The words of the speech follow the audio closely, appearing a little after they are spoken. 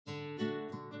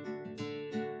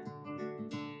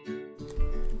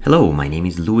Hello, my name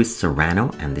is Luis Serrano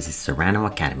and this is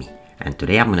Serrano.Academy, and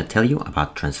today I'm going to tell you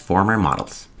about transformer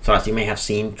models. So as you may have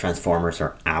seen, transformers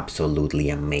are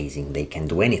absolutely amazing. They can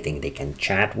do anything. They can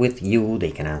chat with you, they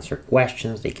can answer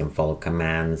questions, they can follow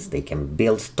commands, they can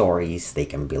build stories, they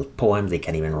can build poems, they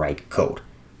can even write code,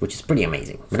 which is pretty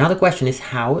amazing. But now the question is,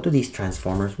 how do these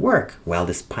transformers work? Well,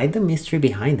 despite the mystery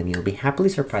behind them, you'll be happily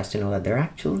surprised to know that they're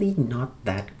actually not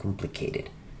that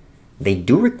complicated. They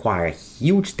do require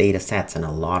huge data sets and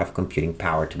a lot of computing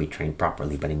power to be trained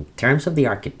properly, but in terms of the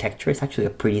architecture, it's actually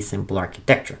a pretty simple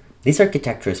architecture. This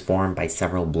architecture is formed by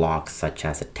several blocks such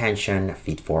as attention, a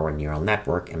feed-forward neural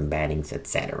network, embeddings,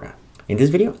 etc. In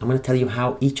this video, I'm going to tell you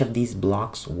how each of these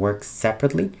blocks works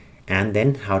separately and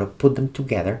then how to put them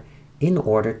together in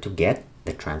order to get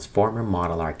the transformer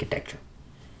model architecture.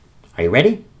 Are you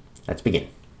ready? Let's begin.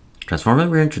 Transformers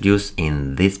were introduced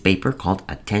in this paper called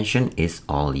Attention is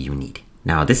All You Need.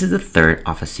 Now, this is the third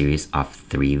of a series of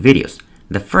 3 videos.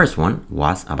 The first one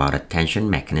was about attention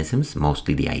mechanisms,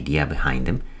 mostly the idea behind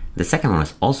them. The second one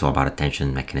was also about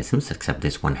attention mechanisms, except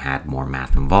this one had more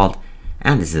math involved.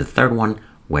 And this is the third one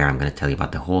where I'm going to tell you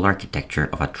about the whole architecture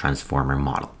of a transformer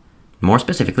model. More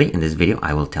specifically, in this video,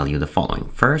 I will tell you the following.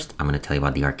 First, I'm going to tell you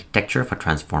about the architecture of a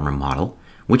transformer model,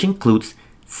 which includes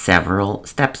several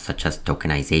steps such as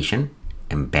tokenization,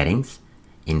 embeddings.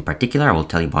 In particular, I will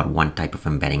tell you about one type of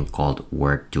embedding called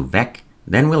word-to-vec.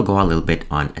 Then we'll go a little bit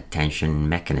on attention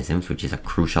mechanisms, which is a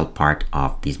crucial part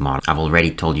of these models. I've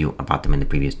already told you about them in the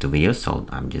previous 2 videos, so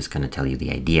I'm just going to tell you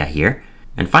the idea here.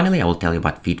 And finally, I will tell you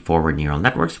about feed-forward neural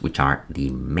networks, which are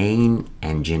the main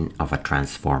engine of a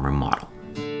transformer model.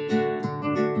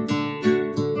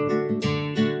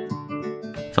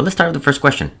 So let's start with the first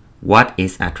question. What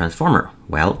is a transformer?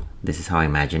 Well, this is how I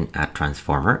imagine a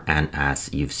transformer, and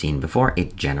as you've seen before,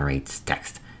 it generates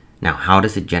text. Now, how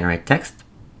does it generate text?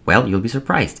 Well, you'll be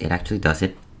surprised. It actually does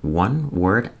it one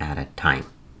word at a time.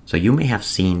 So you may have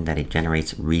seen that it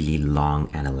generates really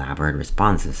long and elaborate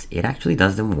responses. It actually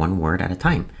does them one word at a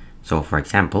time. So for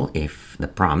example, if the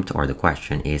prompt or the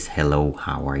question is, hello,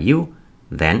 how are you?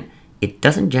 Then it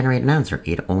doesn't generate an answer.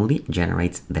 It only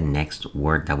generates the next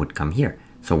word that would come here.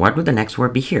 So what would the next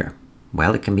word be here?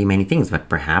 Well, it can be many things, but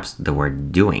perhaps the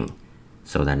word doing.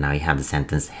 So then now you have the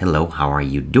sentence, hello, how are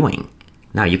you doing?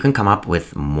 Now you can come up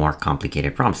with more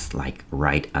complicated prompts like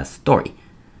write a story.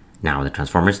 Now the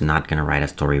transformer is not going to write a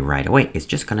story right away. It's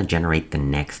just going to generate the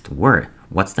next word.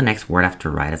 What's the next word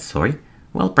after write a story?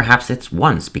 Well, perhaps it's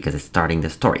once because it's starting the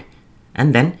story.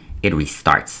 And then it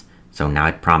restarts. So now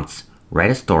it prompts write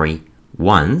a story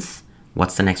once.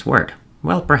 What's the next word?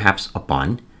 Well, perhaps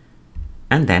upon.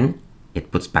 And then it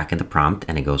puts back in the prompt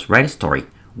and it goes write a story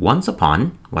once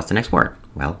upon. What's the next word?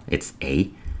 Well, it's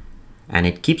a. And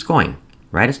it keeps going.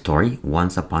 Write a story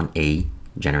once upon a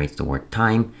generates the word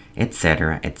time,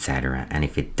 etc., etc. And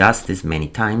if it does this many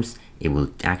times, it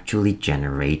will actually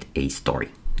generate a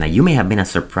story. Now, you may have been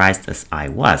as surprised as I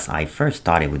was. I first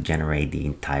thought it would generate the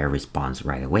entire response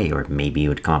right away, or maybe it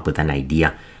would come up with an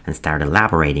idea and start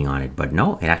elaborating on it. But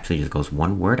no, it actually just goes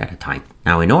one word at a time.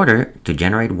 Now, in order to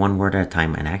generate one word at a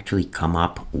time and actually come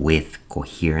up with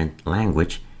coherent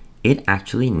language, it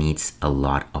actually needs a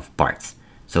lot of parts.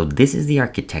 So this is the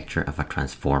architecture of a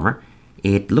transformer.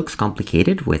 It looks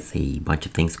complicated with a bunch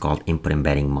of things called input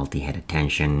embedding, multi-head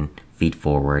attention, feed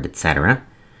forward, etc.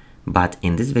 But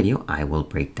in this video, I will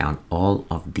break down all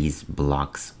of these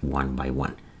blocks one by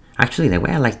one. Actually, the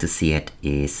way I like to see it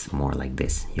is more like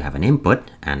this. You have an input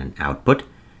and an output.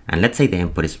 And let's say the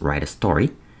input is write a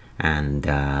story. And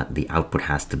the output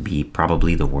has to be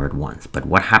probably the word once. But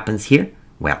what happens here?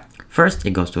 Well, first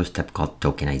it goes to a step called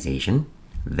tokenization.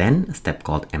 Then a step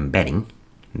called embedding.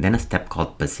 Then a step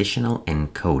called positional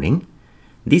encoding.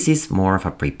 This is more of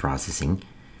a pre-processing.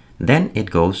 Then it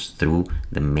goes through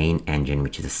the main engine,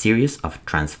 which is a series of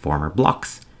transformer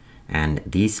blocks. And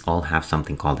these all have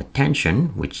something called attention,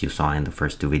 which you saw in the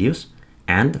first 2 videos,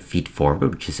 and feed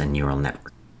forward, which is a neural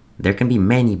network. There can be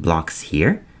many blocks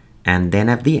here. And then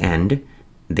at the end,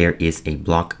 there is a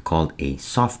block called a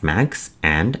softmax.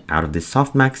 And out of this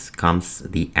softmax comes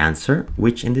the answer,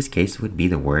 which in this case would be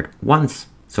the word once.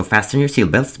 So fasten your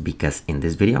seatbelts because in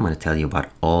this video, I'm going to tell you about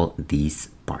all these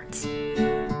parts.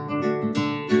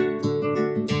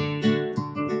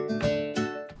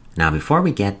 Now, before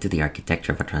we get to the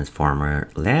architecture of a transformer,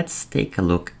 let's take a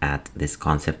look at this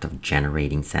concept of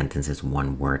generating sentences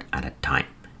one word at a time.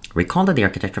 Recall that the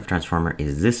architecture of a transformer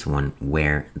is this one,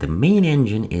 where the main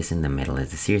engine is in the middle,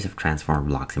 is a series of transformer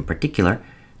blocks, in particular,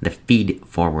 the feed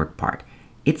forward part.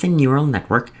 It's a neural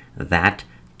network that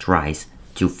tries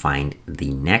to find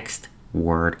the next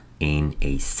word in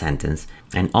a sentence,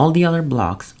 and all the other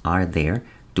blocks are there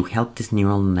to help this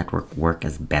neural network work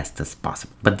as best as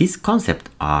possible. But this concept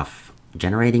of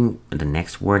generating the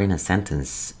next word in a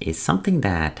sentence is something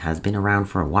that has been around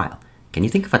for a while. Can you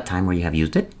think of a time where you have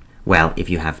used it? Well, if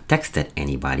you have texted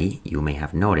anybody, you may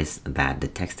have noticed that the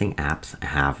texting apps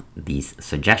have these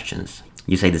suggestions.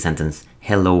 You say the sentence,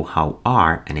 hello, how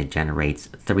are, and it generates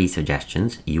 3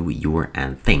 suggestions, you, your,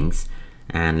 and things.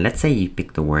 And let's say you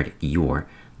pick the word your.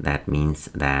 That means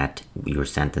that your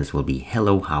sentence will be,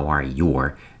 hello, how are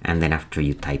your? And then after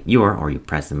you type your or you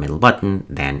press the middle button,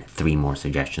 then 3 more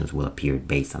suggestions will appear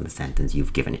based on the sentence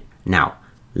you've given it. Now,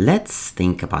 let's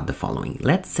think about the following.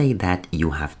 Let's say that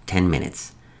you have 10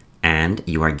 minutes and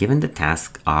you are given the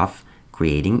task of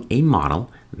creating a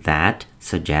model that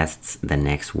suggests the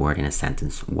next word in a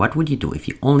sentence. What would you do if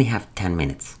you only have 10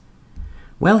 minutes?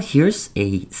 Well, here's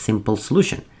a simple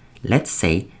solution. Let's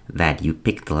say that you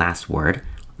pick the last word,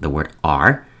 the word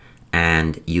are,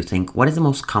 and you think, what is the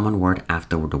most common word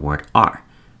after the word are?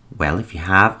 Well, if you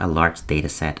have a large data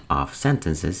set of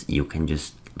sentences, you can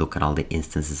just look at all the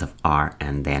instances of are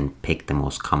and then pick the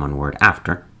most common word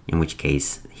after, in which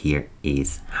case here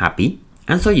is happy.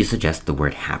 And so you suggest the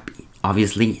word happy.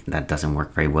 Obviously, that doesn't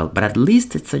work very well, but at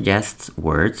least it suggests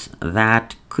words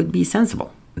that could be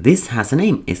sensible. This has a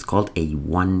name. It's called a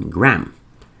 1 gram.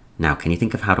 Now, can you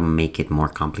think of how to make it more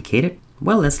complicated?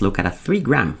 Well, let's look at a 3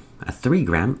 gram. A 3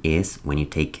 gram is when you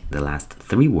take the last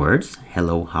 3 words,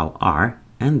 hello, how are,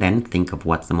 and then think of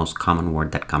what's the most common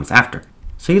word that comes after.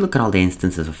 So you look at all the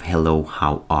instances of hello,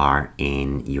 how are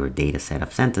in your data set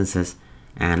of sentences,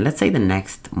 and let's say the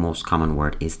next most common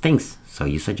word is things. So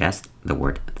you suggest the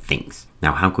word things.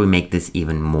 Now, how can we make this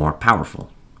even more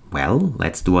powerful? Well,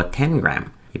 let's do a 10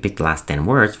 gram. You pick the last 10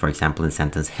 words, for example, in the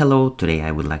sentence, hello, today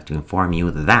I would like to inform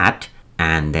you that,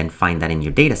 and then find that in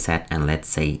your data set, and let's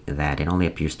say that it only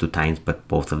appears 2 times, but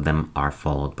both of them are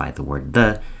followed by the word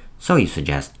the, so you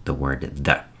suggest the word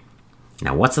the.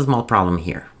 Now, what's the small problem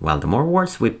here? Well, the more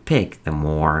words we pick, the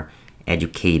more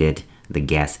educated the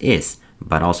guess is,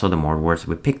 but also the more words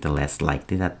we pick, the less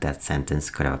likely that that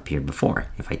sentence could have appeared before.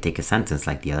 If I take a sentence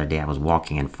like the other day I was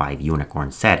walking and 5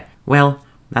 unicorns said, well,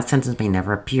 that sentence may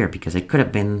never appear because it could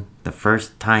have been the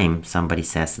first time somebody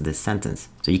says this sentence.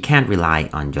 So you can't rely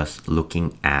on just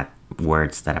looking at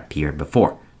words that appear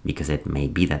before, because it may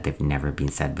be that they've never been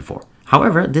said before.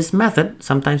 However, this method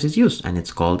sometimes is used, and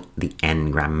it's called the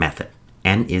n-gram method.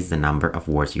 N is the number of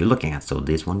words you're looking at, so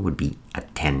this one would be a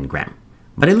 10 gram.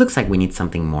 But it looks like we need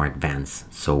something more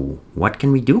advanced. So what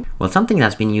can we do? Well, something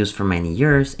that's been used for many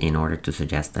years in order to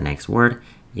suggest the next word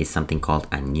is something called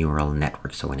a neural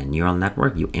network. So in a neural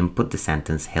network, you input the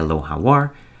sentence, hello, how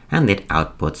are, and it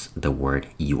outputs the word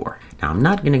your. Now, I'm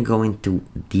not going to go into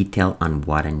detail on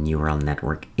what a neural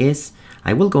network is.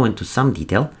 I will go into some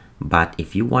detail, but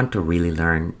if you want to really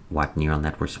learn what neural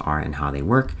networks are and how they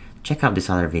work, check out this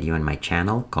other video in my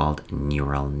channel called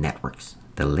Neural Networks.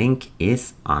 The link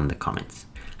is on the comments.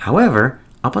 However,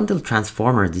 up until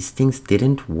Transformer, these things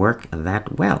didn't work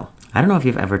that well. I don't know if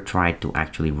you've ever tried to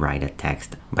actually write a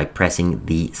text by pressing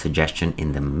the suggestion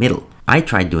in the middle. I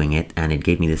tried doing it and it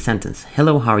gave me this sentence.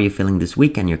 Hello, how are you feeling this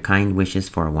week? And your kind wishes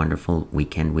for a wonderful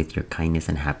weekend with your kindness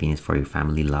and happiness for your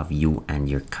family. Love you and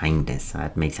your kindness.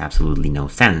 That makes absolutely no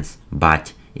sense.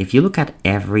 But if you look at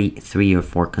every 3 or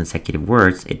 4 consecutive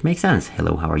words, it makes sense.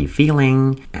 Hello, how are you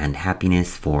feeling? And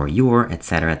happiness for your,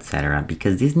 etc.,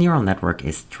 because this neural network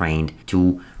is trained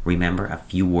to remember a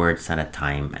few words at a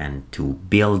time and to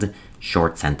build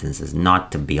short sentences,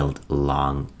 not to build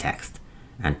long text.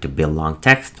 And to build long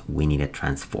text, we need a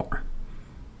transformer.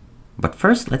 But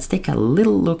first, let's take a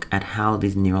little look at how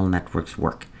these neural networks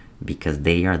work, because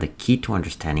they are the key to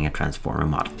understanding a transformer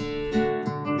model.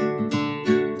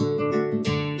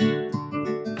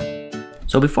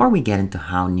 So before we get into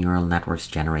how neural networks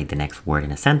generate the next word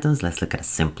in a sentence, let's look at a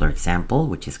simpler example,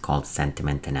 which is called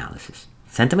sentiment analysis.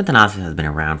 Sentiment analysis has been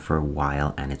around for a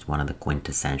while, and it's one of the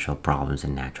quintessential problems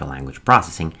in natural language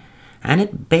processing. And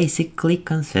it basically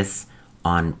consists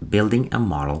on building a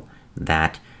model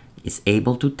that is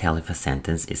able to tell if a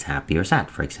sentence is happy or sad.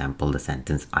 For example, the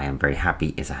sentence I am very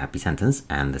happy is a happy sentence,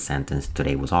 and the sentence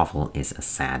today was awful is a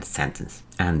sad sentence.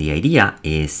 And the idea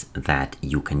is that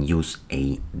you can use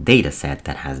a data set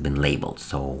that has been labeled.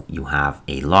 So you have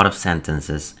a lot of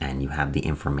sentences and you have the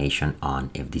information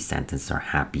on if these sentences are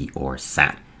happy or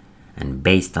sad. And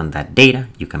based on that data,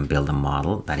 you can build a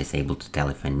model that is able to tell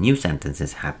if a new sentence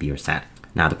is happy or sad.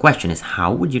 Now the question is,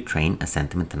 how would you train a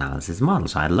sentiment analysis model?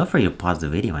 So I'd love for you to pause the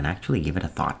video and actually give it a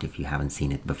thought if you haven't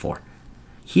seen it before.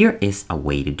 Here is a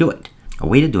way to do it. A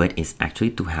way to do it is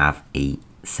actually to have a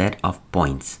set of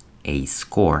points, a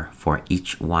score for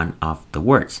each one of the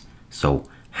words. So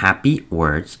Happy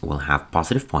words will have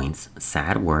positive points,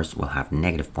 sad words will have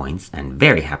negative points, and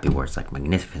very happy words like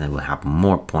magnificent will have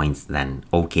more points than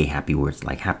okay happy words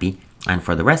like happy. And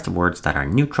for the rest of words that are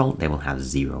neutral, they will have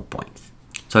 0 points.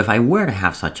 So if I were to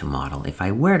have such a model, if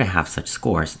I were to have such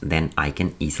scores, then I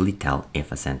can easily tell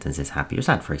if a sentence is happy or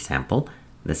sad. For example,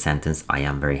 the sentence, I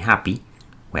am very happy.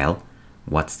 Well,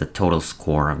 what's the total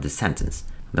score of the sentence?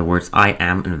 The words I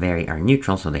am and very are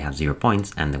neutral, so they have 0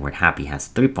 points, and the word happy has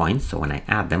 3 points. So when I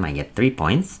add them, I get 3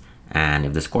 points. And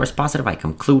if the score is positive, I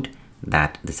conclude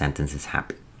that the sentence is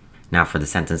happy. Now for the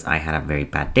sentence, I had a very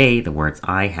bad day, the words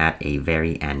I had, a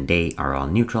very, and day are all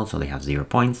neutral, so they have 0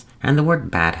 points. And the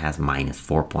word bad has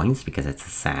 -4 points because it's a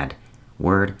sad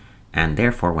word. And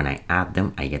therefore, when I add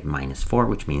them, I get -4,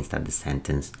 which means that the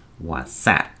sentence was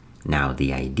sad. Now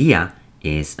the idea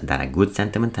is that a good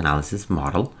sentiment analysis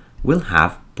model will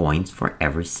have points for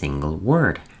every single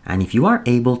word. And if you are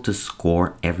able to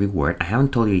score every word, I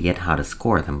haven't told you yet how to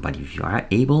score them, but if you are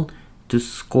able to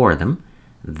score them,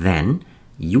 then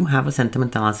you have a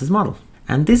sentiment analysis model.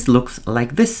 And this looks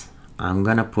like this. I'm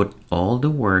gonna put all the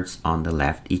words on the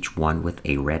left, each one with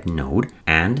a red node,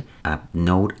 and a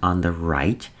node on the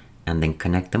right, and then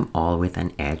connect them all with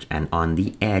an edge. And on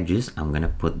the edges, I'm gonna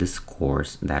put the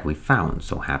scores that we found.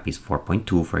 So happy is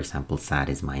 4.2, for example, sad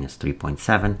is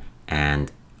 -3.7,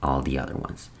 and all the other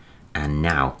ones. And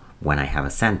now, when I have a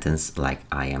sentence like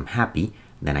I am happy,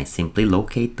 then I simply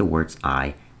locate the words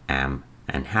I am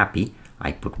and happy.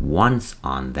 I put ones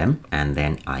on them, and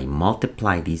then I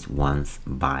multiply these ones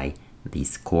by the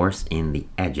scores in the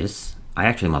edges. I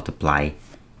actually multiply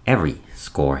every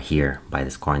score here by the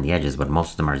score in the edges, but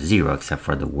most of them are 0 except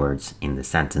for the words in the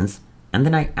sentence. And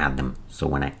then I add them. So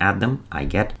when I add them, I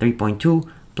get 3.2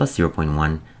 plus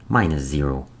 0.1 minus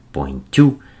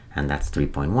 0.2, and that's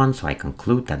 3.1. So I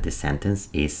conclude that the sentence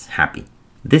is happy.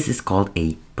 This is called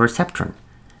a perceptron.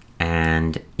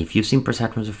 And if you've seen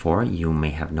perceptrons before, you may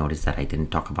have noticed that I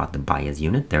didn't talk about the bias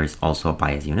unit. There is also a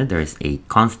bias unit. There is a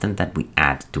constant that we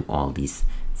add to all these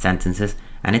sentences,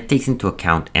 and it takes into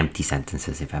account empty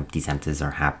sentences. If empty sentences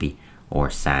are happy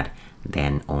or sad,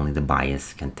 then only the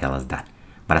bias can tell us that.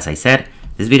 But as I said,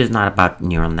 this video is not about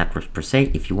neural networks per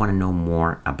se. If you want to know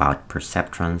more about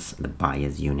perceptrons, the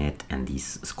bias unit, and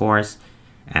these scores,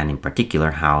 and in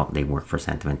particular how they work for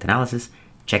sentiment analysis,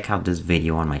 check out this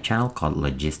video on my channel called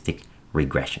Logistic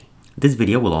Regression. This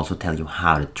video will also tell you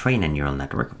how to train a neural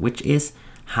network, which is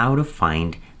how to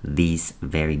find these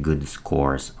very good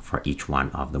scores for each one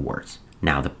of the words.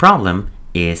 Now, the problem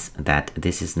is that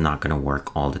this is not going to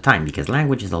work all the time because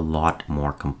language is a lot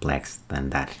more complex than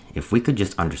that. If we could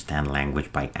just understand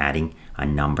language by adding a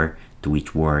number to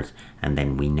each word, and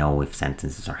then we know if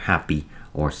sentences are happy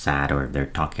or sad or if they're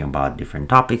talking about different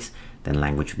topics, then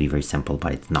language would be very simple,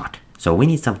 but it's not. So we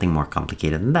need something more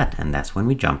complicated than that, and that's when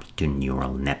we jump to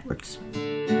neural networks.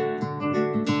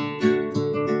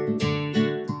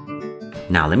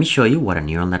 Now let me show you what a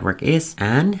neural network is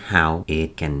and how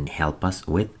it can help us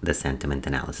with the sentiment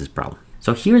analysis problem.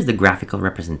 So here's the graphical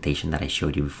representation that I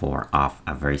showed you before of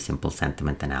a very simple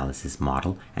sentiment analysis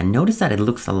model. And notice that it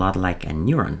looks a lot like a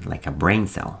neuron, like a brain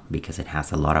cell, because it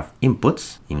has a lot of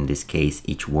inputs. In this case,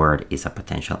 each word is a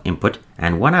potential input,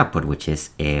 and one output, which is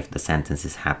if the sentence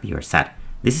is happy or sad.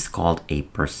 This is called a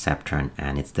perceptron,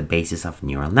 and it's the basis of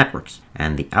neural networks.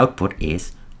 And the output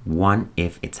is 1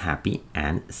 if it's happy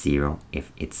and 0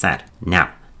 if it's sad.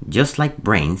 Now, just like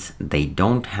brains, they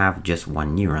don't have just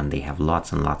one neuron, they have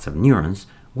lots and lots of neurons.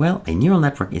 Well, a neural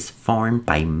network is formed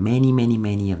by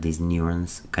many of these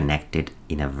neurons connected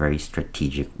in a very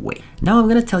strategic way. Now I'm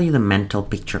going to tell you the mental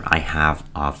picture I have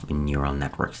of neural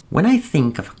networks. When I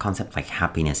think of a concept like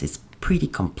happiness, it's pretty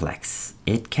complex.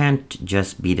 It can't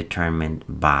just be determined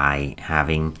by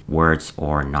having words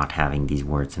or not having these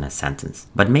words in a sentence.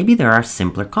 But maybe there are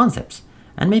simpler concepts.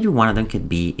 And maybe one of them could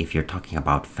be if you're talking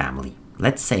about family.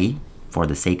 Let's say, for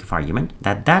the sake of argument,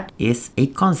 that is a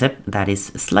concept that is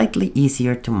slightly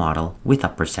easier to model with a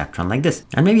perceptron like this.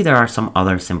 And maybe there are some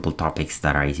other simple topics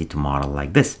that are easy to model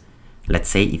like this. Let's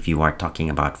say if you are talking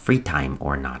about free time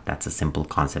or not, that's a simple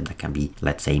concept that can be,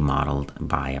 let's say, modeled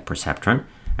by a perceptron.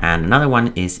 And another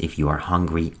one is if you are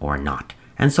hungry or not.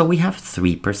 And so we have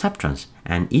 3 perceptrons,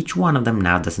 and each one of them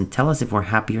now doesn't tell us if we're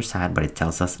happy or sad, but it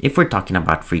tells us if we're talking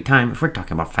about free time, if we're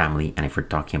talking about family, and if we're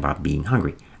talking about being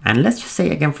hungry. And let's just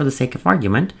say again, for the sake of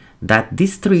argument, that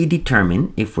these 3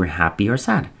 determine if we're happy or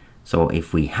sad. So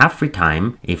if we have free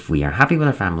time, if we are happy with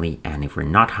our family, and if we're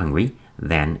not hungry,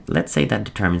 then let's say that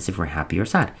determines if we're happy or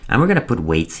sad. And we're going to put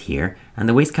weights here, and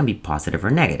the weights can be positive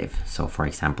or negative. So for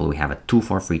example, we have a 2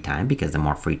 for free time, because the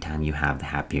more free time you have, the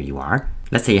happier you are.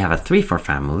 Let's say you have a 3 for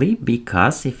family,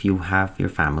 because if you have your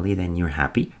family, then you're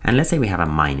happy. And let's say we have a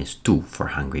 -2 for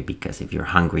hungry, because if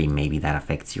you're hungry, maybe that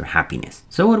affects your happiness.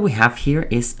 So what we have here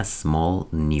is a small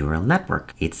neural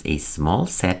network. It's a small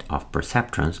set of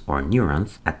perceptrons or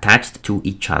neurons attached to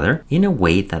each other in a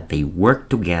way that they work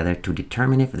together to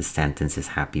determine if the sentence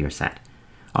is happy or sad.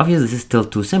 Obviously, this is still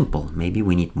too simple. Maybe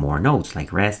we need more nodes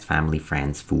like rest, family,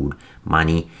 friends, food,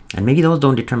 money, and maybe those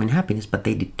don't determine happiness, but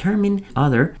they determine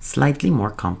other slightly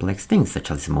more complex things such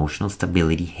as emotional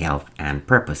stability, health, and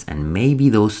purpose. And maybe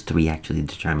those 3 actually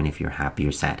determine if you're happy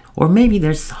or sad. Or maybe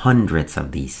there's hundreds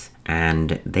of these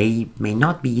and they may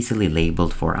not be easily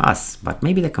labeled for us, but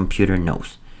maybe the computer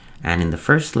knows. And in the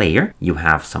first layer, you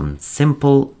have some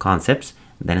simple concepts.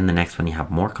 Then in the next one, you have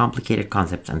more complicated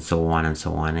concepts and so on and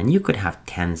so on. And you could have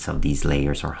tens of these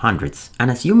layers or hundreds.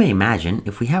 And as you may imagine,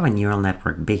 if we have a neural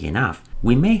network big enough,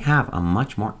 we may have a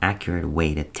much more accurate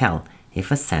way to tell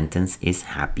if a sentence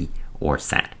is happy or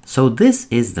sad. So this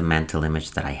is the mental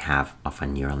image that I have of a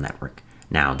neural network.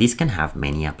 Now, these can have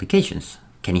many applications.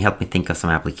 Can you help me think of some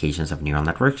applications of neural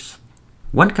networks?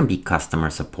 One can be customer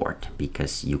support,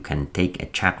 because you can take a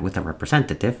chat with a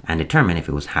representative and determine if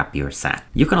it was happy or sad.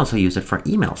 You can also use it for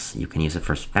emails. You can use it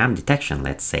for spam detection.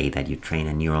 Let's say that you train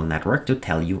a neural network to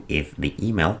tell you if the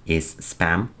email is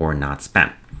spam or not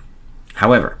spam.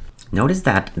 However, notice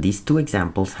that these 2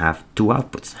 examples have 2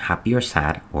 outputs, happy or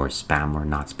sad, or spam or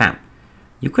not spam.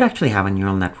 You could actually have a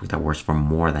neural network that works for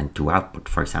more than 2 outputs.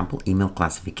 For example, email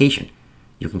classification.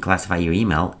 You can classify your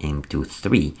email into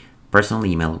 3: personal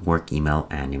email, work email,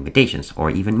 and invitations, or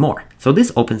even more. So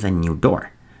this opens a new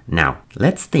door. Now,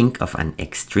 let's think of an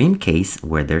extreme case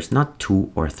where there's not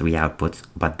 2 or 3 outputs,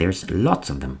 but there's lots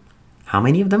of them. How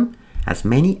many of them? As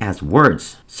many as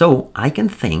words. So I can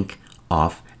think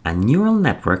of a neural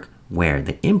network where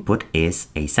the input is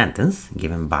a sentence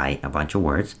given by a bunch of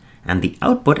words, and the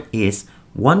output is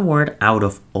 1 word out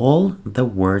of all the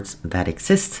words that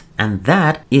exist. And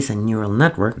that is a neural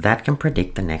network that can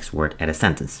predict the next word at a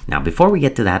sentence. Now, before we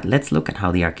get to that, let's look at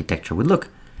how the architecture would look.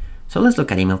 So let's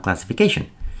look at email classification.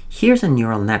 Here's a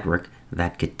neural network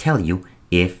that could tell you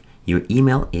if your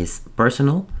email is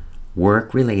personal,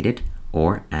 work-related,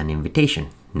 or an invitation.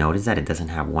 Notice that it doesn't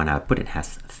have 1 output, it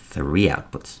has 3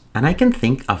 outputs. And I can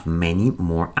think of many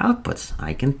more outputs.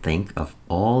 I can think of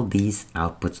all these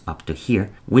outputs up to here,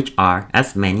 which are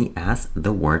as many as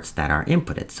the words that are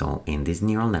inputted. So in this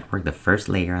neural network, the first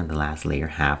layer and the last layer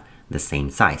have the same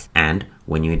size. And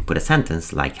when you input a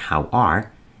sentence like how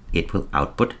are, it will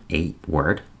output a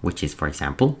word, which is, for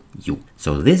example, you.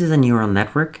 So this is a neural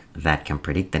network that can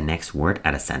predict the next word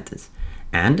at a sentence,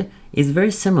 and is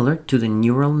very similar to the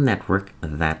neural network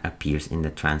that appears in the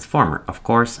transformer. Of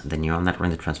course, the neural network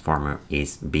in the transformer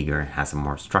is bigger, has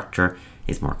more structure,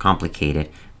 is more complicated,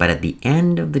 but at the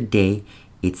end of the day,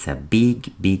 it's a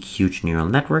big, huge neural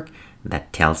network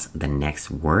that tells the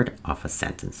next word of a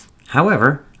sentence.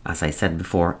 However, as I said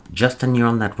before, just a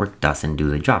neural network doesn't do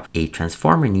the job. A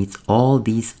transformer needs all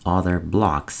these other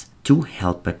blocks to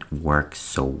help it work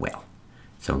so well.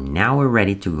 So now we're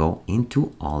ready to go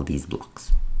into all these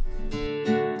blocks.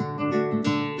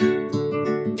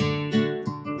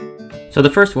 So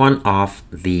the first one of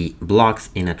the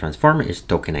blocks in a transformer is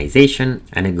tokenization,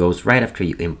 and it goes right after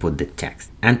you input the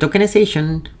text. And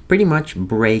tokenization pretty much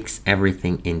breaks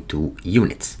everything into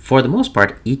units. For the most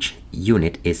part, each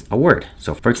unit is a word.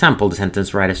 So for example, the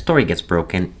sentence write a story gets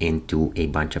broken into a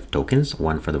bunch of tokens,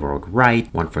 one for the word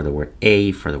write, one for the word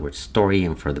a, for the word story,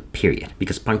 and for the period,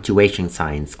 because punctuation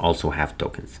signs also have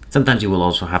tokens. Sometimes you will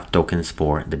also have tokens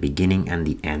for the beginning and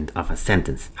the end of a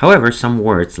sentence. However, some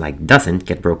words like doesn't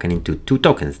get broken into 2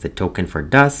 tokens, the token for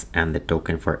does and the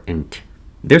token for int.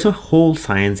 There's a whole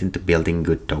science into building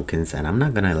good tokens, and I'm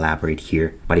not going to elaborate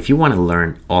here, but if you want to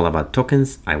learn all about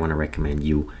tokens, I want to recommend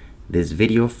you this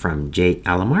video from Jay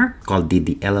Alamar called Did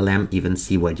the LLM Even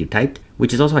See What You Typed?,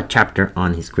 which is also a chapter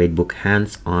on his great book,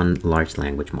 Hands on Large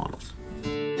Language Models.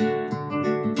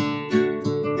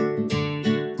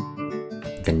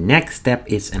 The next step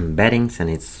is embeddings,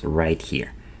 and it's right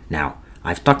here. Now,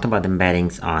 I've talked about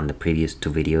embeddings on the previous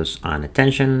 2 videos on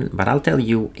attention, but I'll tell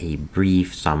you a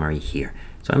brief summary here.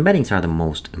 So embeddings are the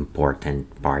most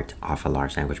important part of a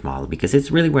large language model, because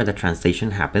it's really where the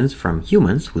translation happens from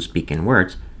humans who speak in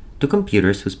words to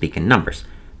computers who speak in numbers.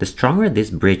 The stronger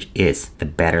this bridge is, the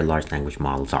better large language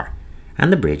models are.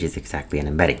 And the bridge is exactly an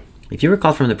embedding. If you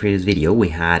recall from the previous video, we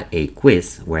had a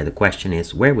quiz where the question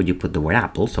is, where would you put the word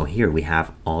apple? So here we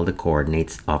have all the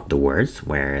coordinates of the words,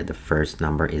 where the first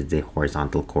number is the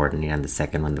horizontal coordinate and the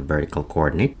second one the vertical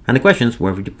coordinate. And the question is,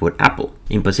 where would you put apple?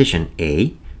 In position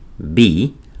A,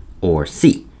 B, or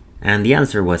C? And the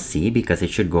answer was C, because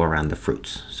it should go around the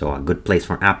fruits. So a good place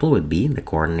for apple would be the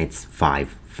coordinates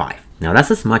 5, 5. Now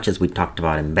that's as much as we talked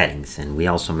about embeddings, and we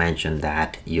also mentioned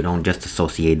that you don't just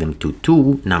associate them to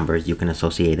two numbers, you can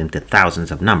associate them to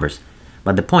thousands of numbers.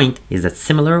 But the point is that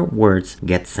similar words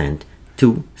get sent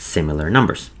to similar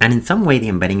numbers. And in some way, the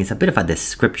embedding is a bit of a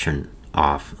description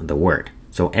of the word.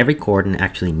 So every coordinate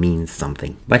actually means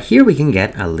something. But here we can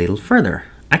get a little further.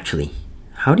 Actually,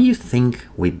 how do you think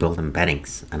we build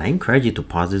embeddings? And I encourage you to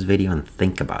pause this video and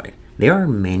think about it. There are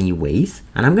many ways,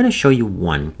 and I'm going to show you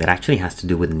one that actually has to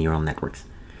do with neural networks.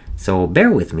 So bear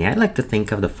with me, I'd like to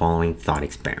think of the following thought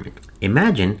experiment.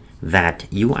 Imagine that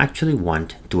you actually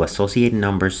want to associate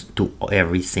numbers to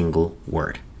every single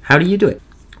word. How do you do it?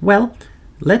 Well,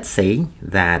 let's say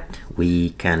that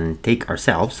we can take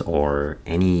ourselves or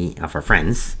any of our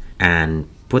friends and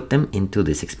put them into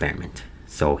this experiment.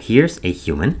 So here's a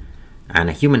human, and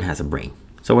a human has a brain.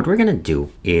 So what we're going to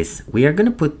do is we are going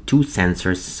to put two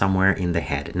sensors somewhere in the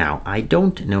head. Now, I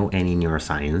don't know any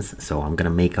neuroscience, so I'm going to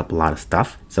make up a lot of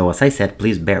stuff. So as I said,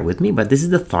 please bear with me, but this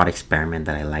is the thought experiment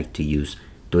that I like to use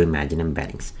to imagine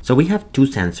embeddings. So we have two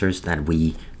sensors that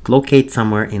we locate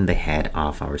somewhere in the head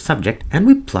of our subject, and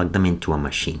we plug them into a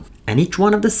machine. And each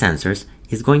one of the sensors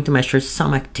is going to measure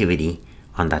some activity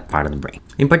on that part of the brain.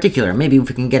 In particular, maybe if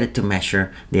we can get it to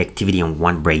measure the activity on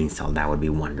one brain cell, that would be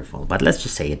wonderful. But let's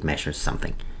just say it measures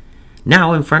something.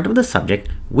 Now, in front of the subject,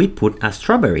 we put a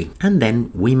strawberry, and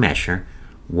then we measure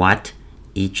what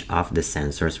each of the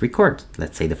sensors records.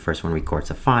 Let's say the first one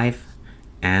records a 5,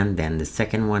 and then the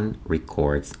second one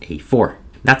records a 4.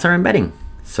 That's our embedding.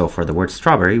 So for the word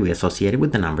strawberry, we associate it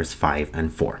with the numbers 5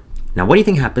 and 4. Now, what do you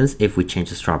think happens if we change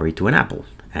the strawberry to an apple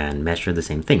and measure the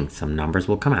same thing? Some numbers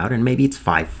will come out, and maybe it's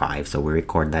 5, 5. So we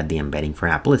record that the embedding for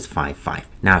apple is 5, 5.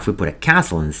 Now, if we put a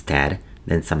castle instead,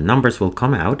 then some numbers will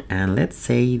come out, and let's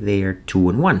say they're 2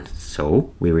 and 1.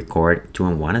 So we record 2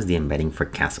 and 1 as the embedding for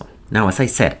castle. Now, as I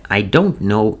said, I don't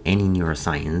know any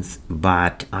neuroscience,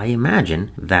 but I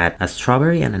imagine that a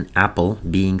strawberry and an apple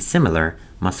being similar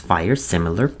must fire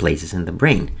similar places in the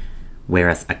brain,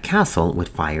 whereas a castle would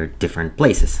fire different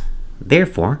places.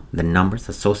 Therefore, the numbers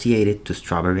associated to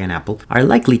strawberry and apple are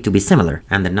likely to be similar,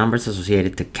 and the numbers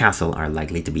associated to castle are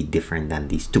likely to be different than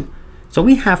these two. So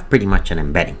we have pretty much an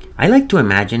embedding. I like to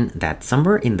imagine that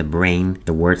somewhere in the brain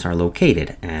the words are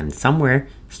located, and somewhere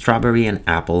strawberry and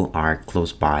apple are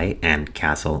close by and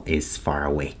castle is far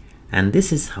away. And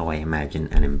this is how I imagine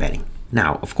an embedding.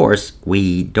 Now, of course,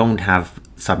 we don't have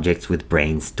subjects with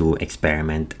brains to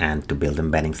experiment and to build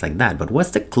embeddings like that, but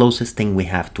what's the closest thing we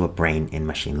have to a brain in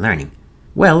machine learning?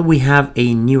 Well, we have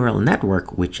a neural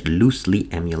network which loosely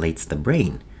emulates the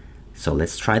brain. So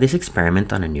let's try this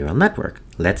experiment on a neural network.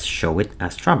 Let's show it a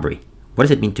strawberry. What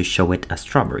does it mean to show it a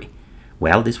strawberry?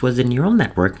 Well, this was a neural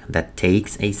network that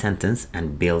takes a sentence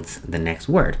and builds the next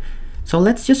word. So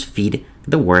let's just feed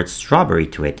the word strawberry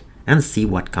to it and see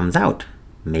what comes out.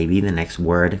 Maybe the next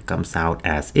word comes out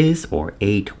as is or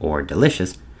ate or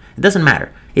delicious. It doesn't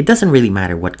matter. It doesn't really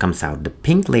matter what comes out. The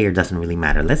pink layer doesn't really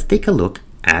matter. Let's take a look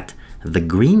at the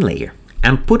green layer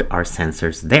and put our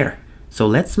sensors there. So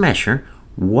let's measure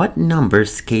what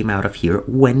numbers came out of here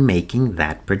when making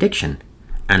that prediction.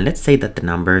 And let's say that the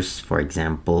numbers, for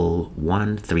example,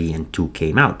 1, 3, and 2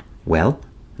 came out. Well,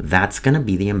 that's going to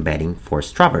be the embedding for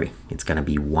strawberry. It's going to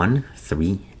be 1,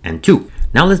 3, and 2.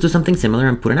 Now let's do something similar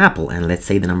and put an apple, and let's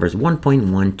say the numbers 1.1,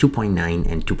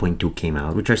 2.9, and 2.2 came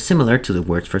out, which are similar to the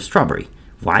words for strawberry.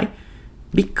 Why?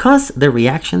 Because the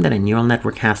reaction that a neural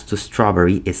network has to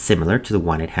strawberry is similar to the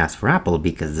one it has for apple,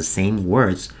 because the same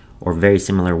words or very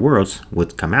similar words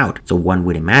would come out. So one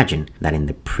would imagine that in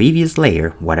the previous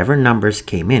layer, whatever numbers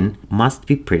came in must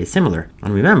be pretty similar.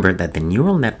 And remember that the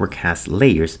neural network has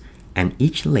layers, and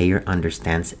each layer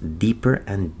understands deeper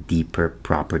and deeper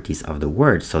properties of the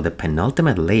word. So the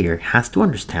penultimate layer has to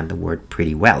understand the word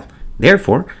pretty well.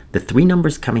 Therefore, the 3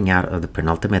 numbers coming out of the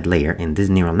penultimate layer in this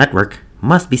neural network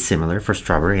must be similar for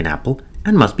strawberry and apple,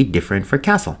 and must be different for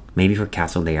castle. Maybe for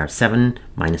castle they are 7,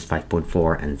 minus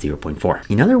 5.4, and 0.4.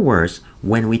 In other words,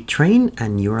 when we train a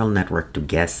neural network to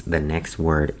guess the next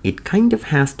word, it kind of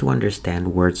has to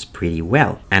understand words pretty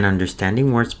well. And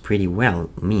understanding words pretty well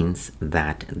means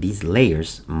that these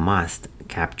layers must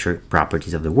capture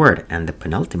properties of the word, and the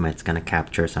penultimate is going to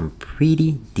capture some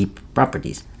pretty deep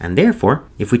properties. And therefore,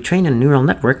 if we train a neural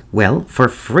network, well, for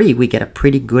free we get a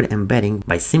pretty good embedding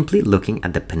by simply looking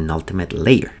at the penultimate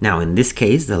layer. Now in this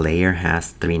case, the layer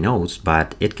has 3 nodes,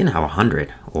 but it can have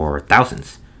 100 or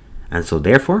thousands. And so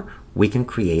therefore, we can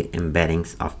create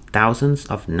embeddings of thousands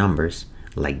of numbers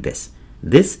like this.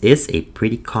 This is a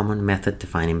pretty common method to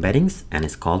find embeddings, and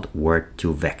it's called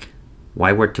word2vec.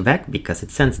 Why word2vec? Because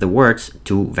it sends the words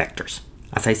to vectors.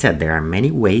 As I said, there are many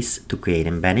ways to create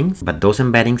embeddings, but those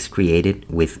embeddings created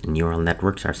with neural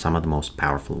networks are some of the most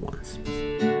powerful ones.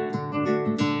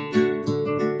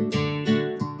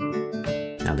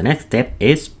 Now the next step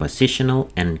is positional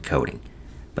encoding.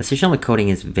 Positional encoding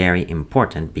is very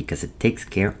important because it takes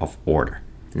care of order.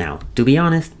 Now, to be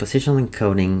honest, positional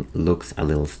encoding looks a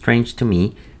little strange to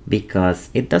me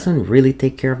because it doesn't really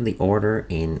take care of the order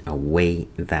in a way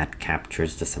that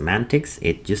captures the semantics.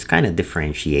 It just kind of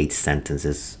differentiates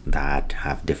sentences that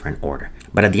have different order.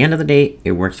 But at the end of the day,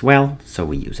 it works well, so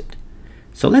we use it.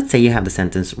 So let's say you have the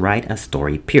sentence write a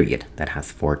story period that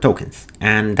has 4 tokens.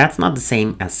 And that's not the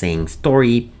same as saying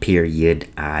story period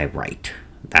I write.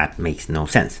 That makes no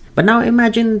sense. But now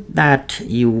imagine that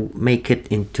you make it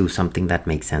into something that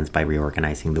makes sense by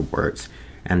reorganizing the words.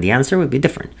 And the answer would be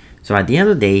different. So at the end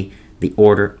of the day, the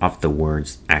order of the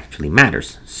words actually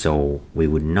matters. So we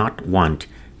would not want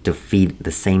to feed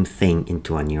the same thing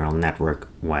into a neural network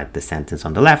with the sentence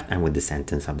on the left and with the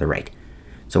sentence on the right.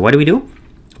 So what do?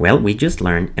 Well, we just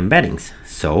learned embeddings.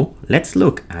 So let's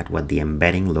look at what the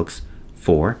embedding looks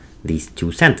for these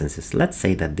 2 sentences. Let's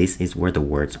say that this is where the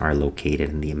words are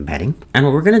located in the embedding. And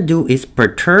what we're going to do is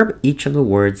perturb each of the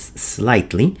words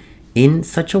slightly in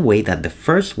such a way that the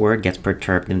first word gets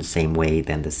perturbed in the same way,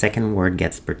 then the second word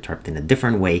gets perturbed in a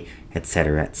different way,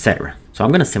 etc., etc. So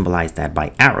I'm going to symbolize that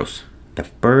by arrows. The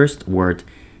first word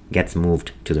gets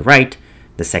moved to the right,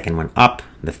 the second one up,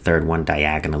 the third one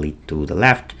diagonally to the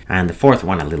left, and the fourth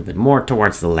one a little bit more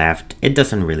towards the left. It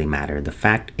doesn't really matter. The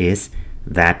fact is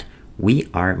that we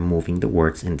are moving the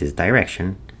words in this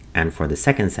direction, and for the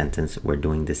second sentence, we're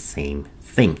doing the same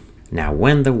thing. Now,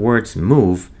 when the words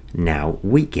move, now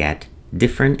we get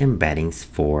different embeddings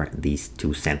for these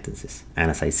 2 sentences. And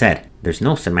as I said, there's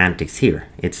no semantics here.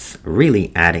 It's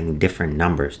really adding different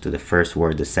numbers to the first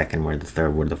word, the second word, the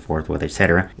third word, the fourth word,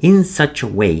 etc. in such a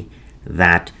way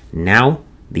that now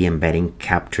the embedding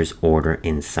captures order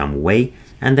in some way,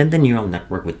 and then the neural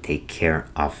network would take care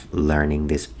of learning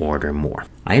this order more.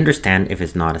 I understand if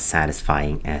it's not as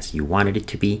satisfying as you wanted it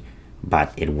to be,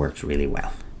 but it works really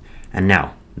well. And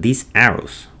now, these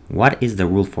arrows. What is the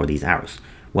rule for these arrows?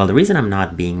 Well, the reason I'm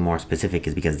not being more specific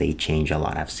is because they change a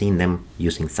lot. I've seen them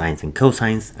using sines and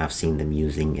cosines. I've seen them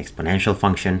using exponential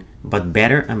function, but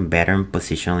better and better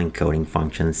positional encoding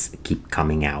functions keep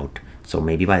coming out. So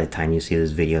maybe by the time you see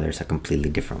this video, there's a completely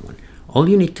different one. All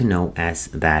you need to know is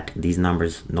that these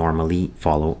numbers normally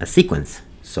follow a sequence.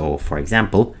 So for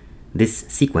example, this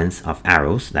sequence of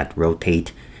arrows that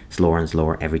rotate slower and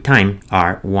slower every time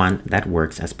are one that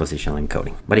works as positional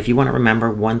encoding. But if you want to remember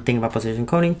one thing about positional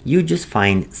encoding, you just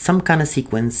find some kind of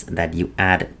sequence that you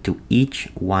add to each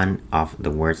one of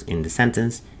the words in the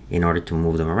sentence in order to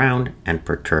move them around and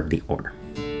perturb the order.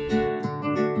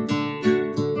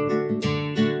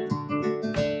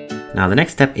 Now the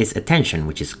next step is attention,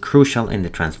 which is crucial in the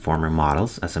transformer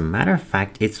models. As a matter of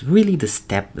fact, it's really the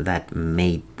step that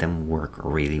made them work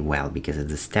really well because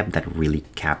it's the step that really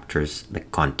captures the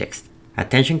context.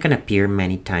 Attention can appear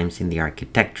many times in the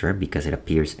architecture because it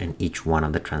appears in each one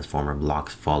of the transformer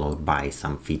blocks followed by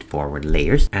some feed-forward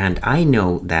layers. And I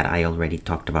know that I already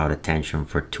talked about attention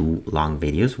for 2 long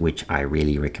videos, which I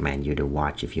really recommend you to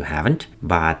watch if you haven't.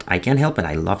 But I can't help it.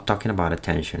 I love talking about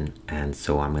attention, and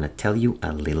so I'm going to tell you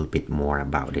a little bit more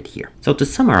about it here. So to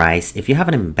summarize, if you have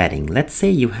an embedding, let's say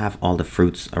you have all the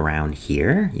fruits around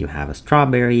here. You have a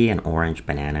strawberry, an orange,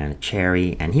 banana, and a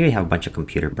cherry. And here you have a bunch of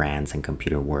computer brands and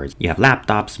computer words. You have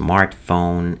laptop,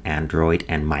 smartphone, Android,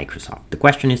 and Microsoft. The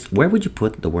question is, where would you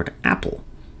put the word Apple?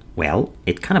 Well,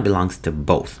 it kind of belongs to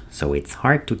both, so it's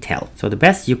hard to tell. So the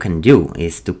best you can do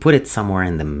is to put it somewhere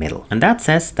in the middle. And that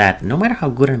says that no matter how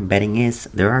good an embedding is,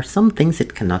 there are some things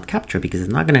it cannot capture because it's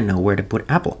not going to know where to put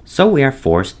Apple. So we are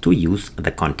forced to use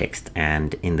the context.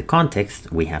 And in the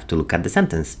context, we have to look at the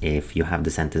sentence. If you have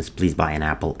the sentence, please buy an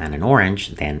apple and an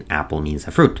orange, then apple means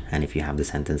a fruit. And if you have the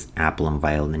sentence, Apple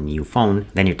unveiled a new phone,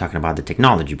 then you're talking about the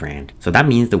technology brand. So that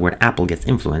means the word Apple gets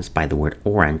influenced by the word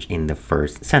orange in the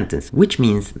first sentence, which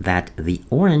means that the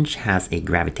orange has a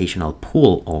gravitational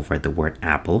pull over the word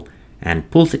apple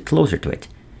and pulls it closer to it.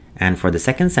 And for the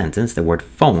second sentence, the word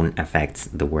phone affects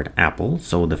the word apple,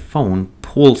 so the phone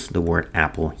pulls the word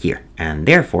apple here. And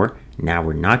therefore, now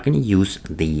we're not going to use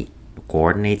the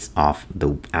coordinates of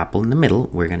the apple in the middle.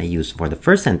 We're going to use for the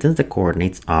first sentence the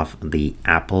coordinates of the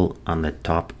apple on the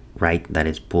top right, that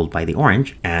is pulled by the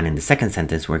orange. And in the second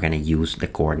sentence, we're going to use the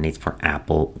coordinates for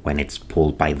apple when it's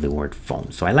pulled by the word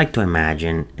phone. So I like to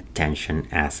imagine attention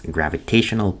as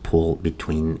gravitational pull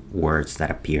between words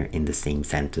that appear in the same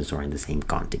sentence or in the same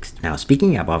context. Now,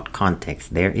 speaking about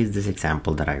context, there is this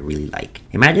example that I really like.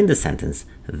 Imagine the sentence,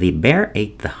 the bear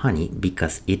ate the honey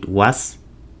because it was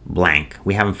blank.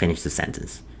 We haven't finished the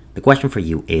sentence. The question for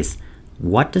you is,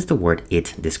 what does the word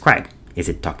it describe? Is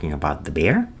it talking about the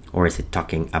bear or is it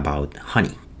talking about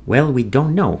honey? Well, we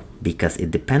don't know because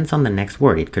it depends on the next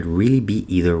word. It could really be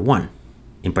either one.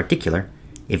 In particular,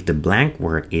 if the blank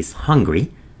word is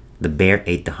hungry, the bear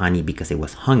ate the honey because it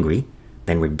was hungry,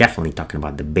 then we're definitely talking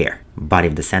about the bear. But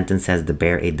if the sentence says the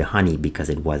bear ate the honey because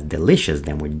it was delicious,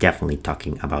 then we're definitely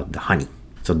talking about the honey.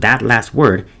 So that last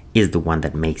word is the one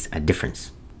that makes a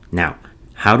difference. Now,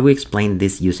 how do we explain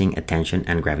this using attention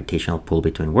and gravitational pull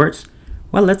between words?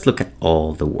 Well, let's look at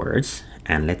all the words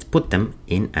and let's put them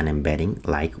in an embedding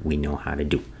like we know how to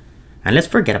do. And let's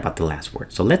forget about the last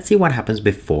word. So let's see what happens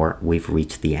before we've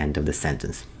reached the end of the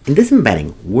sentence. In this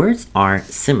embedding, words are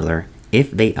similar if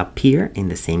they appear in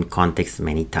the same context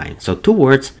many times. So two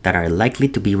words that are likely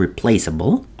to be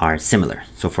replaceable are similar.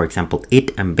 So for example,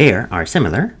 it and bear are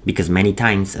similar because many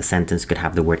times a sentence could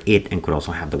have the word it and could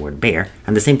also have the word bear.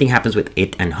 And the same thing happens with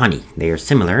it and honey. They are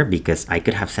similar because I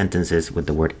could have sentences with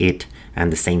the word it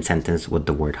and the same sentence with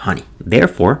the word honey.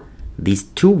 Therefore, these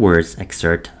two words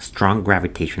exert strong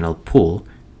gravitational pull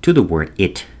to the word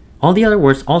it. All the other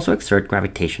words also exert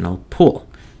gravitational pull,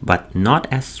 but not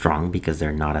as strong because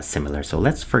they're not as similar. So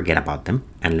let's forget about them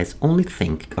and let's only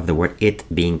think of the word it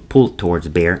being pulled towards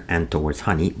bear and towards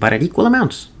honey, but at equal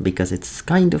amounts because it's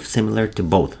kind of similar to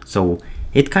both. So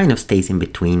it kind of stays in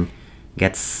between,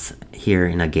 gets here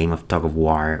in a game of tug of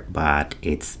war, but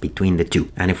it's between the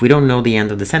two. And if we don't know the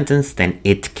end of the sentence, then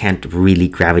it can't really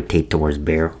gravitate towards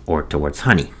bear or towards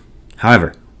honey.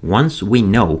 However, once we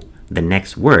know the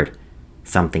next word,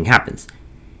 something happens.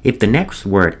 If the next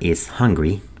word is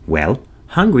hungry, well,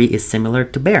 hungry is similar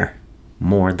to bear,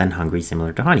 more than hungry is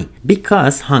similar to honey,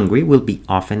 because hungry will be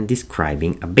often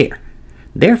describing a bear.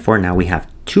 Therefore, now we have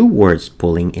two words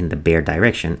pulling in the bear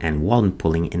direction and one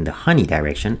pulling in the honey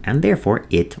direction, and therefore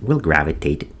it will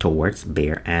gravitate towards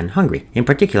bear and hungry. In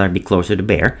particular, be closer to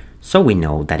bear, so we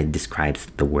know that it describes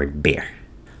the word bear.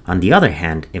 On the other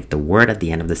hand, if the word at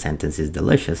the end of the sentence is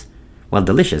delicious, well,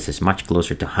 delicious is much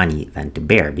closer to honey than to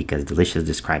bear because delicious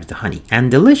describes the honey. And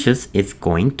delicious is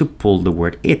going to pull the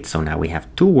word it. So now we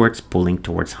have two words pulling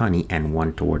towards honey and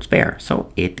one towards bear.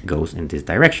 So it goes in this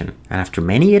direction. And after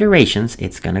many iterations,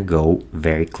 it's going to go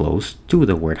very close to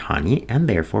the word honey. And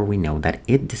therefore, we know that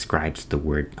it describes the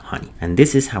word honey. And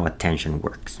this is how attention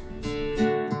works.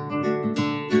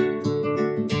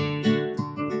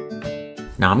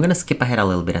 Now I'm going to skip ahead a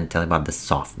little bit and tell you about the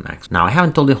Softmax. Now I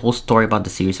haven't told the whole story about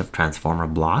the series of transformer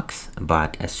blocks,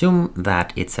 but assume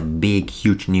that it's a big,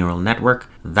 huge neural network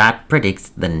that predicts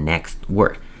the next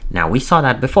word. Now we saw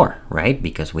that before, right?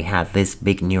 Because we have this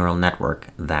big neural network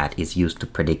that is used to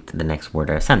predict the next word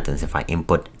or a sentence. If I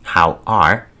input how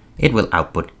are, it will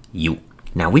output you.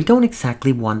 Now we don't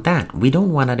exactly want that. We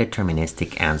don't want a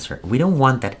deterministic answer. We don't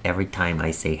want that every time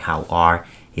I say how are,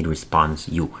 it responds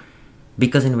you.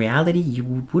 Because in reality,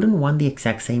 you wouldn't want the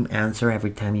exact same answer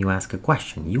every time you ask a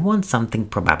question. You want something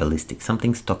probabilistic,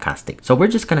 something stochastic. So we're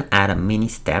just going to add a mini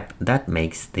step that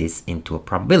makes this into a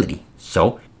probability.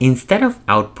 So instead of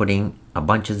outputting a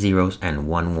bunch of zeros and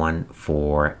 1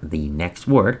 for the next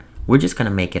word, we're just going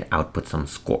to make it output some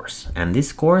scores. And these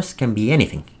scores can be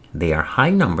anything. They are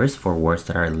high numbers for words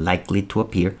that are likely to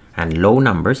appear and low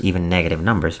numbers, even negative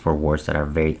numbers, for words that are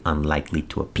very unlikely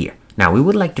to appear. Now, we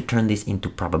would like to turn this into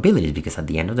probabilities because at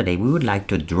the end of the day, we would like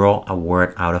to draw a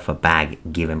word out of a bag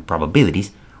given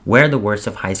probabilities, where the words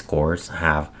of high scores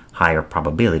have higher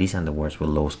probabilities and the words with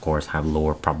low scores have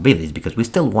lower probabilities, because we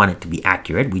still want it to be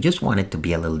accurate. We just want it to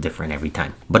be a little different every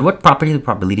time. But what property do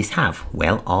probabilities have?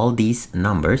 Well, all these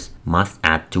numbers must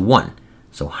add to 1.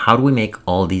 So how do we make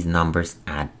all these numbers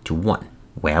add to 1?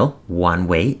 Well, one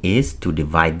way is to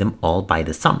divide them all by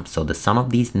the sum. So the sum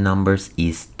of these numbers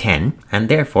is 10. And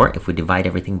therefore, if we divide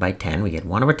everything by 10, we get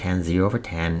 1 over 10, 0 over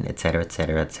 10, etc.,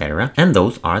 etc., etc. And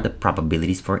those are the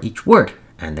probabilities for each word.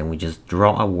 And then we just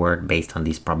draw a word based on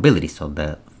these probabilities. So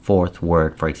the fourth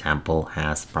word, for example,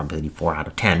 has probability 4 out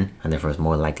of 10. And therefore is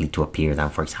more likely to appear than,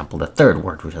 for example, the third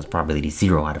word, which has probability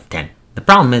 0 out of 10. The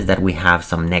problem is that we have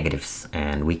some negatives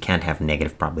and we can't have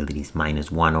negative probabilities. Minus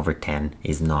 1 over 10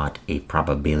 is not a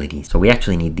probability. So we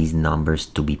actually need these numbers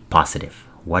to be positive.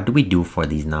 What do we do for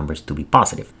these numbers to be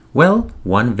positive? Well,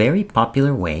 one very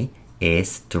popular way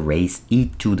is to raise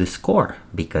e to the score,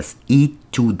 because e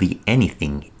to the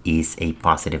anything is a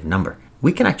positive number.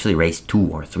 We can actually raise 2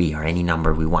 or 3 or any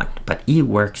number we want, but e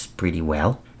works pretty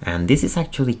well. And this is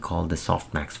actually called the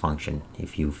Softmax function,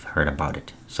 if you've heard about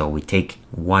it. So we take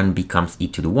 1 becomes e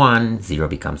to the 1, 0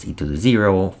 becomes e to the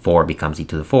 0, 4 becomes e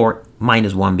to the 4,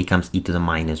 minus 1 becomes e to the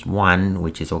minus 1,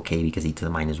 which is okay because e to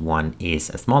the minus 1 is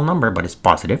a small number, but it's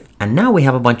positive. And now we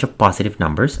have a bunch of positive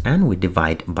numbers and we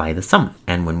divide by the sum.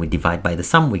 And when we divide by the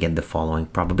sum, we get the following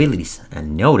probabilities.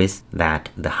 And notice that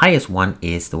the highest one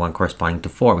is the one corresponding to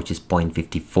 4, which is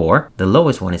 0.54. The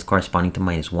lowest one is corresponding to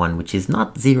minus 1, which is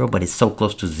not 0, but it's so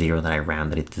close to 0 that I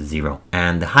rounded it to 0.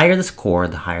 And the higher the score,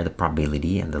 the higher the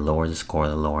probability, and the lower the score,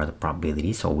 the lower the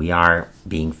probability. So we are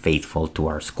being faithful to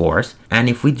our scores. And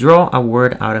if we draw a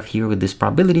word out of here with these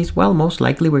probabilities, well, most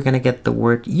likely we're going to get the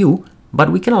word you,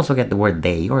 but we can also get the word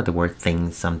they or the word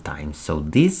thing sometimes. So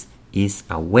this is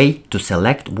a way to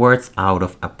select words out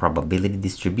of a probability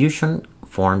distribution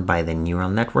formed by the neural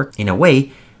network in a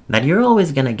way that you're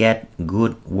always going to get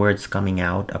good words coming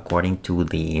out according to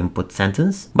the input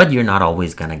sentence, but you're not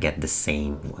always going to get the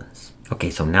same ones. Okay,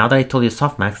 so now that I told you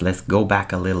Softmax, let's go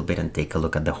back a little bit and take a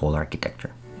look at the whole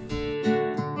architecture.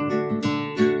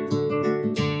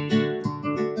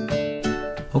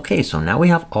 Okay, so now we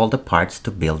have all the parts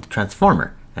to build a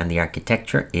transformer, and the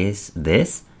architecture is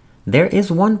this. There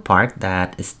is one part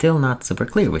that is still not super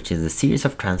clear, which is a series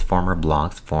of transformer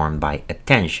blocks formed by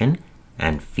attention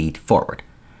and feed forward.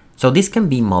 So this can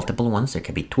be multiple ones, there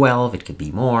could be 12, it could be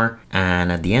more,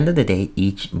 and at the end of the day,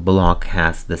 each block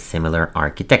has the similar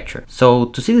architecture. So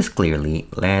to see this clearly,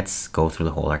 let's go through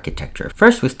the whole architecture.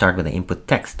 First, we start with the input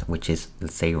text, which is,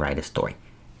 let's say, write a story.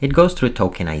 It goes through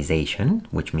tokenization,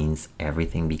 which means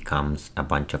everything becomes a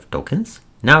bunch of tokens.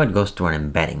 Now it goes through an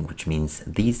embedding, which means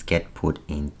these get put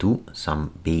into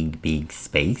some big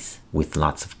space with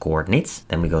lots of coordinates.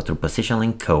 Then we go through positional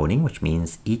encoding, which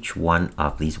means each one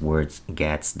of these words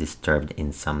gets disturbed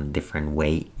in some different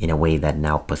way, in a way that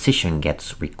now position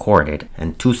gets recorded,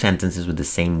 and 2 sentences with the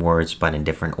same words but in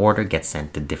different order get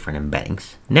sent to different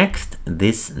embeddings. Next,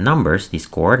 these numbers, these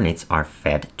coordinates, are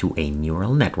fed to a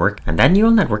neural network, and that neural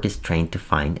network is trained to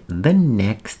find the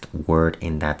next word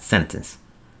in that sentence.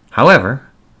 However,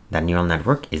 that neural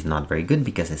network is not very good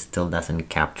because it still doesn't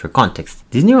capture context.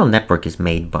 This neural network is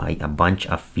made by a bunch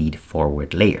of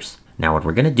feed-forward layers. Now what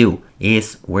we're going to do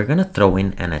is we're going to throw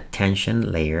in an attention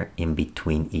layer in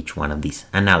between each one of these.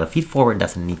 And now the feed-forward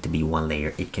doesn't need to be one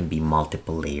layer, it can be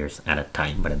multiple layers at a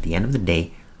time. But at the end of the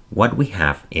day, what we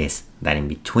have is that in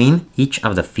between each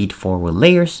of the feed-forward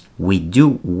layers, we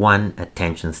do one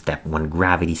attention step, one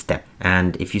gravity step.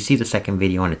 And if you see the second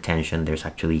video on attention, there's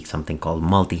actually something called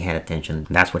multi-head attention.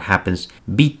 That's what happens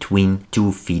between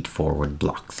 2 feed-forward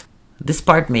blocks. This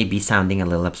part may be sounding a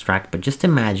little abstract, but just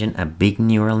imagine a big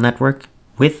neural network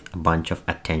with a bunch of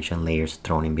attention layers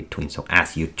thrown in between. So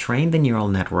as you train the neural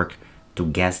network to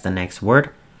guess the next word,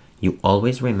 you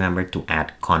always remember to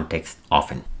add context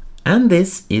often. And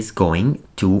this is going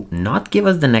to not give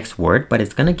us the next word, but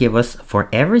it's going to give us, for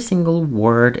every single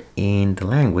word in the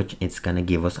language, it's going to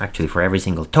give us, actually for every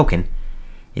single token,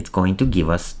 it's going to give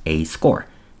us a score.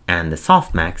 And the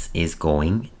Softmax is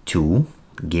going to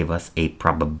give us a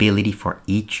probability for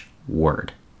each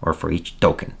word or for each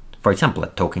token. For example, a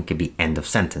token could be end of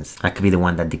sentence. That could be the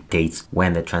one that dictates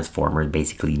when the transformer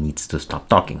basically needs to stop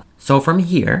talking. So from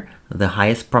here, the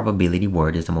highest probability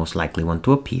word is the most likely one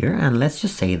to appear. And let's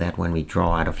just say that when we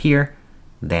draw out of here,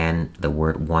 then the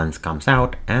word once comes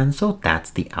out. And so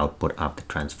that's the output of the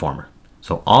transformer.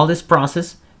 So all this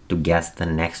process to guess the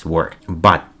next word.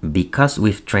 But because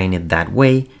we've trained it that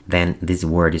way, then this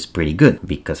word is pretty good.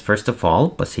 Because first of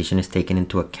all, position is taken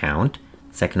into account.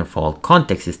 Second of all,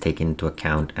 context is taken into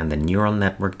account, and the neural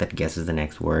network that guesses the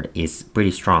next word is pretty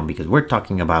strong because we're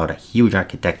talking about a huge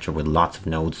architecture with lots of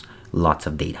nodes, lots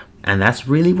of data. And that's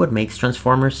really what makes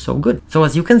transformers so good. So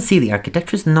as you can see, the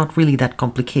architecture is not really that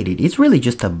complicated. It's really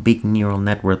just a big neural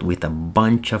network with a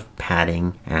bunch of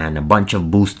padding and a bunch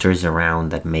of boosters around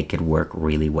that make it work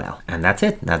really well. And that's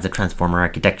it. That's the transformer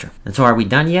architecture. And so are we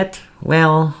done yet?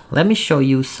 Well, let me show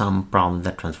you some problems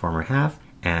that transformers have,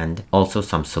 and also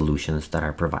some solutions that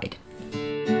are provided.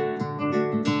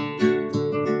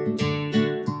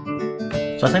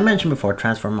 So as I mentioned before,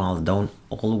 transformer models don't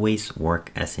always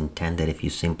work as intended if you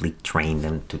simply train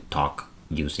them to talk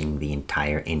using the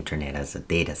entire internet as a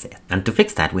data set. And to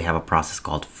fix that, we have a process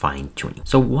called fine-tuning.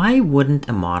 So why wouldn't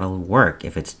a model work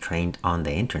if it's trained on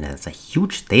the internet? It's a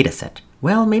huge data set.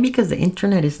 Well, maybe because the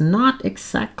internet is not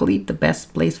exactly the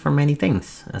best place for many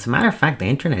things. As a matter of fact, the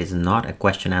internet is not a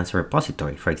question-answer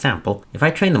repository. For example, if I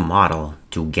train the model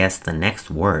to guess the next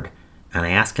word, and I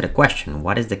ask it a question,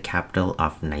 what is the capital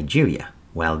of Nigeria?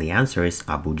 Well, the answer is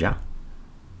Abuja.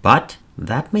 But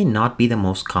that may not be the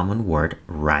most common word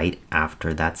right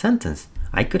after that sentence.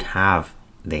 I could have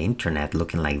the internet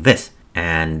looking like this.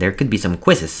 And there could be some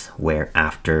quizzes where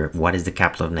after what is the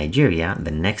capital of Nigeria, the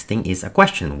next thing is a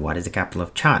question. What is the capital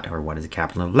of Chad, or what is the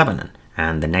capital of Lebanon?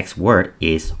 And the next word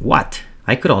is what?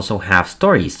 I could also have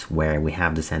stories where we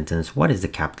have the sentence, what is the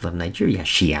capital of Nigeria?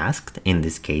 She asked. In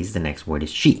this case, the next word is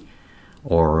she.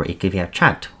 Or it could be a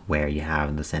chat where you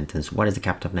have the sentence, what is the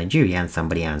capital of Nigeria? And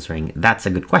somebody answering, that's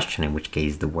a good question, in which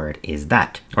case the word is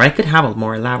that. Or I could have a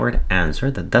more elaborate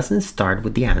answer that doesn't start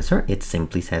with the answer. It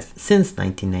simply says, since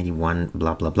 1991,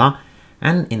 blah, blah, blah.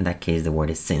 And in that case, the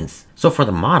word is since. So for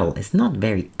the model, it's not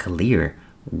very clear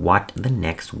what the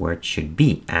next word should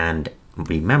be. And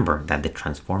remember that the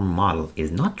transformer model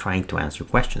is not trying to answer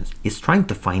questions, it's trying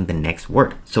to find the next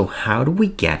word. So how do we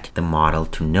get the model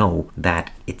to know that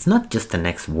it's not just the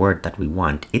next word that we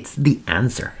want, it's the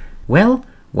answer? Well,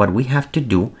 what we have to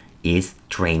do is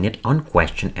train it on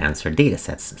question answer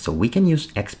datasets. So we can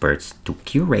use experts to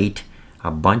curate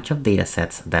a bunch of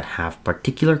datasets that have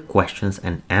particular questions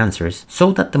and answers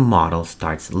so that the model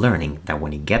starts learning that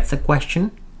when it gets a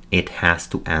question, it has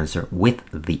to answer with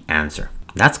the answer.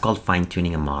 That's called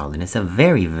fine-tuning a model, and it's a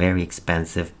very, very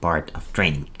expensive part of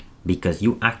training because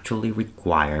you actually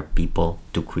require people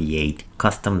to create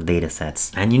custom data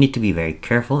sets, and you need to be very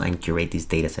careful and curate these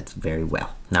data sets very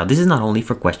well. Now, this is not only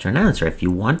for question and answer. If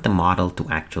you want the model to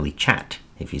actually chat,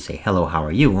 if you say, hello, how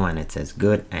are you? And it says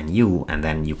good, and you, and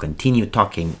then you continue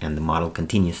talking and the model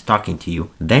continues talking to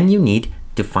you, then you need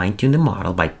to fine-tune the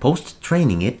model by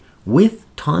post-training it with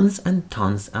tons and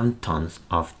tons and tons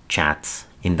of chats.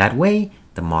 In that way,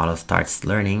 the model starts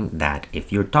learning that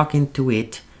if you're talking to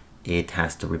it, it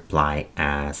has to reply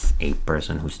as a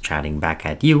person who's chatting back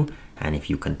at you. And if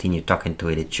you continue talking to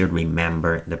it, it should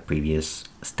remember the previous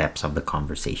steps of the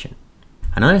conversation.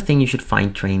 Another thing you should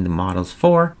fine train the models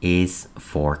for is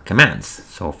for commands.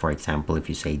 So for example, if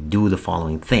you say do the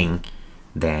following thing,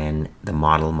 then the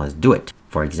model must do it.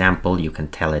 For example, you can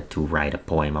tell it to write a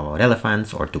poem about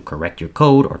elephants, or to correct your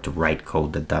code, or to write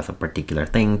code that does a particular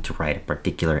thing, to write a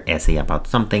particular essay about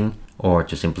something, or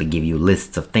to simply give you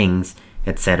lists of things,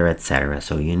 etc., etc.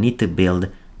 So you need to build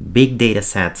big data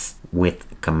sets with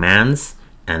commands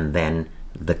and then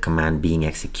the command being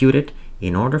executed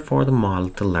in order for the model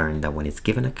to learn that when it's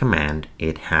given a command,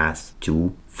 it has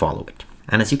to follow it.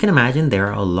 And as you can imagine, there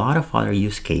are a lot of other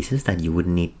use cases that you would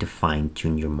need to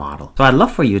fine-tune your model. So I'd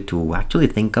love for you to actually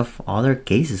think of other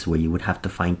cases where you would have to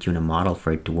fine-tune a model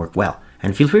for it to work well.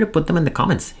 And feel free to put them in the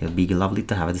comments. It'll be lovely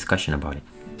to have a discussion about it.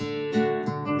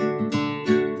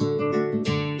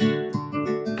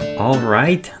 All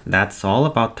right, that's all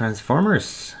about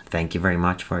transformers. Thank you very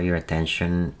much for your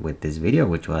attention with this video,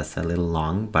 which was a little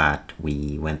long, but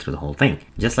we went through the whole thing.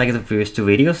 Just like the previous two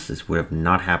videos, this would have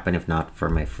not happened if not for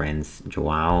my friends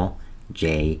Joao,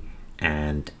 Jay,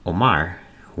 and Omar,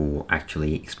 who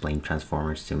actually explained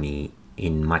transformers to me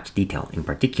in much detail. In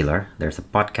particular, there's a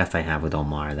podcast I have with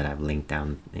Omar that I've linked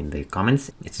down in the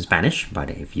comments. It's in Spanish, but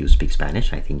if you speak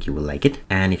Spanish, I think you will like it.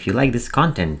 And if you like this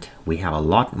content, we have a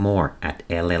lot more at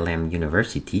LLM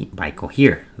University by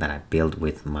Cohere that I built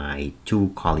with my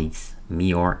two colleagues,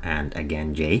 Mior and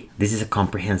again Jay. This is a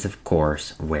comprehensive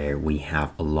course where we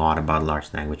have a lot about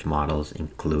large language models,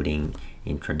 including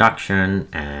introduction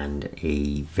and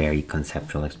a very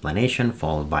conceptual explanation,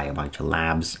 followed by a bunch of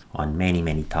labs on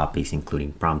many topics,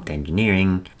 including prompt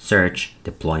engineering, search,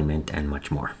 deployment, and much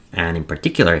more. And in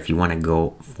particular, if you want to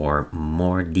go for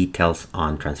more details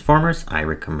on transformers, I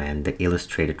recommend the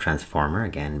Illustrated Transformer,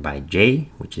 again by Jay,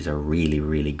 which is a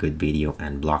really good video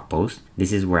and blog post.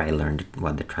 This is where I learned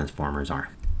what the transformers are.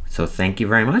 So thank you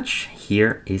very much.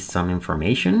 Here is some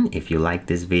information. If you like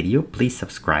this video, please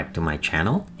subscribe to my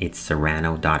channel. It's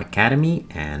Serrano.Academy,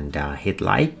 and hit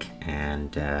like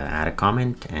and add a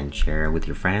comment and share with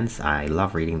your friends. I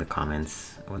love reading the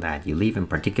comments that you leave, in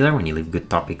particular when you leave good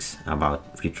topics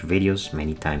about future videos.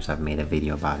 Many times I've made a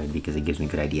video about it because it gives me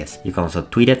good ideas. You can also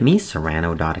tweet at me,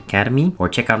 Serrano.Academy, or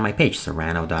check out my page,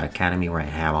 Serrano.Academy, where I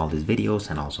have all these videos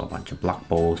and also a bunch of blog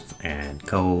posts and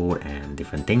code and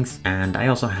different things. And I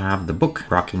also have the book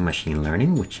Grokking Machine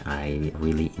Learning, which I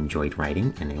really enjoyed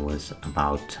writing, and it was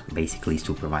about basically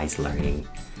supervised learning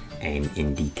and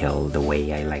in detail the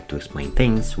way I like to explain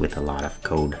things with a lot of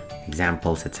code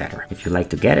examples, etc. If you'd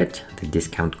like to get it, the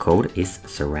discount code is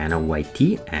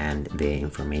Serrano-YT, and the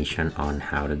information on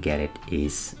how to get it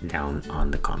is down on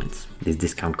the comments. This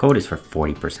discount code is for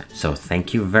 40%. So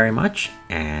thank you very much,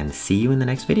 and see you in the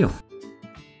next video.